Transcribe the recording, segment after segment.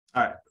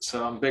All right,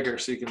 so I'm bigger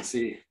so you can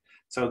see.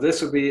 So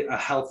this would be a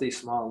healthy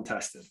small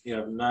intestine. You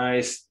have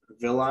nice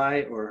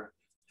villi or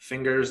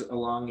fingers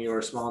along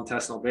your small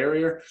intestinal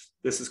barrier.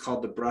 This is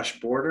called the brush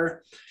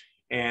border.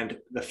 And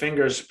the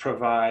fingers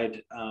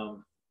provide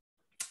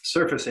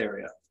surface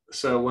area.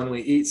 So when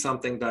we eat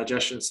something,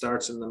 digestion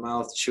starts in the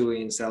mouth,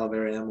 chewing,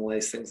 salivary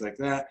amylase, things like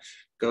that,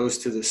 goes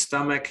to the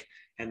stomach.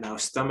 And now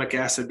stomach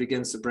acid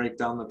begins to break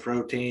down the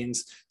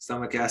proteins.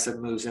 Stomach acid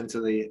moves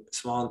into the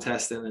small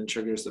intestine and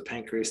triggers the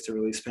pancreas to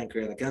release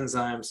pancreatic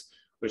enzymes,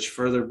 which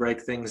further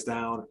break things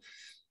down.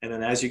 And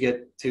then as you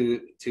get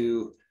to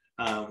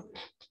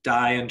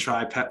di and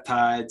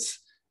tripeptides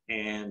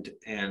and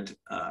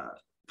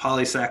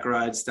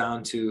polysaccharides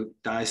down to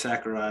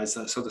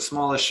disaccharides, so the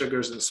smallest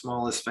sugars and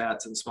smallest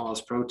fats and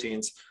smallest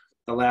proteins,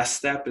 the last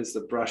step is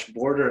the brush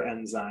border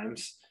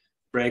enzymes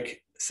break,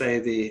 say,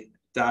 the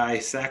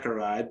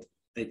disaccharide,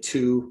 a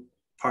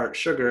 2-part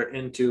sugar,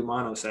 into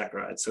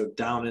monosaccharides, so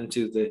down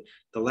into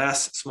the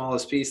last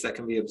smallest piece that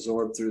can be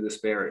absorbed through this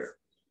barrier.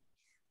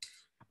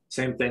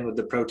 Same thing with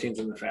the proteins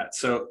and the fats.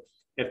 So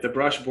if the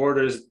brush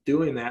border is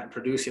doing that,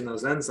 producing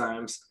those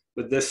enzymes,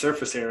 with this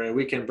surface area,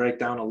 we can break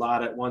down a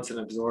lot at once and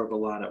absorb a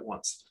lot at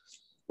once.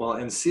 Well,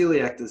 in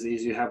celiac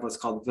disease, you have what's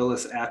called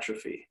villus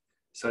atrophy.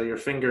 So your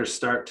fingers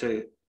start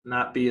to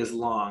not be as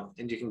long,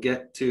 and you can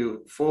get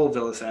to full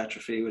villus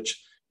atrophy,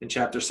 which in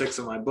chapter 6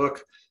 of my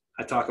book,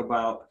 I talk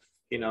about,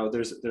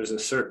 there's a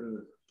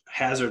certain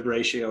hazard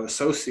ratio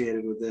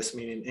associated with this,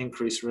 meaning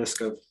increased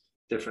risk of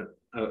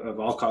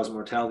all-cause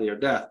mortality or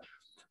death.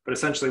 But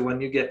essentially,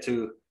 when you get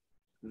to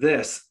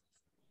this,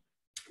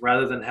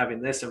 rather than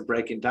having this and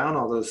breaking down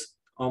all those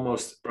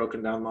almost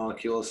broken down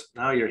molecules,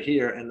 now you're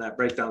here and that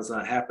breakdown's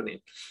not happening.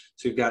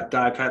 So you've got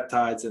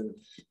dipeptides and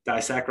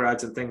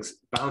disaccharides and things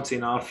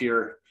bouncing off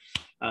your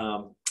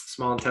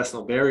small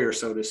intestinal barrier,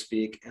 so to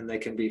speak, and they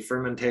can be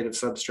fermentative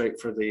substrate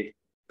for the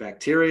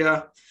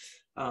bacteria,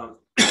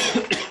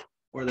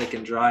 or they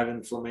can drive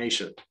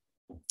inflammation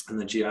in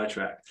the GI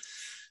tract.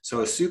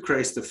 So a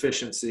sucrase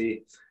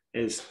deficiency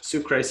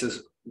sucrase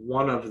is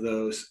one of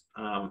those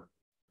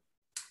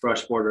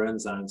brush border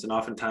enzymes, and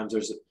oftentimes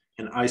there's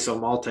an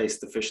isomaltase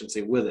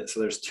deficiency with it. So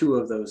there's 2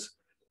 of those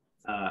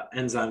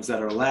enzymes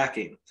that are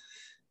lacking.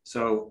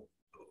 So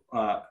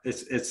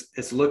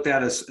it's looked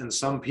at as, in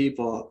some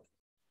people,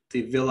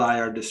 the villi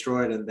are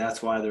destroyed, and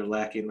that's why they're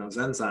lacking those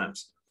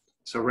enzymes.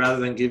 So rather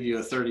than give you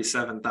a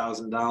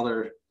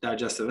 $37,000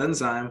 digestive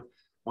enzyme,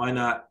 why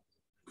not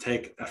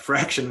take a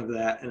fraction of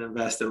that and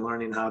invest in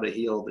learning how to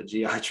heal the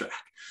GI tract,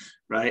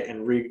 right?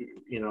 And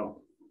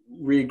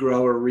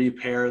regrow or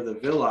repair the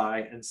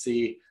villi and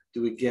see,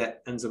 do we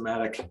get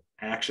enzymatic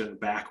action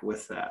back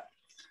with that?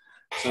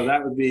 So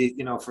that would be,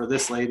 for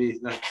this lady,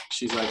 that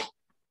she's like,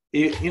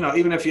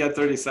 even if you had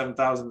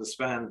 37,000 to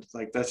spend,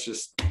 like, that's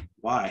just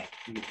why.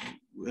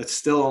 It's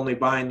still only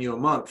buying you a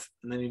month,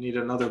 and then you need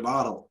another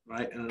bottle,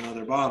 right? And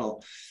another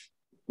bottle.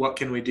 What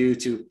can we do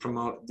to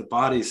promote the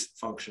body's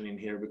functioning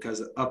here?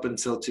 Because up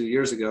until 2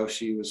 years ago,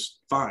 she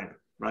was fine,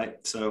 right?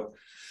 So,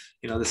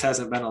 this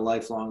hasn't been a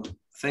lifelong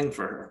thing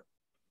for her.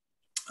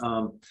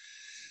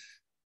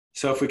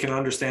 So if we can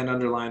understand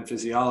underlying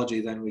physiology,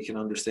 then we can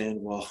understand,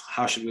 well,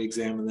 how should we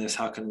examine this?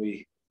 How can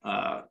we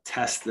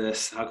test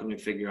this? How can we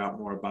figure out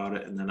more about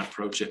it and then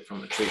approach it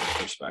from a treatment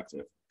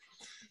perspective?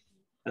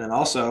 And then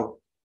also,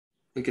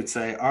 we could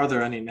say, are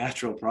there any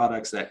natural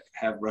products that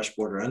have brush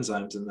border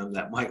enzymes in them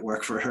that might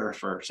work for her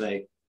for,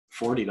 say,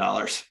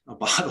 $40 a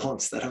bottle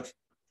instead of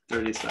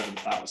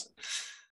 $37,000?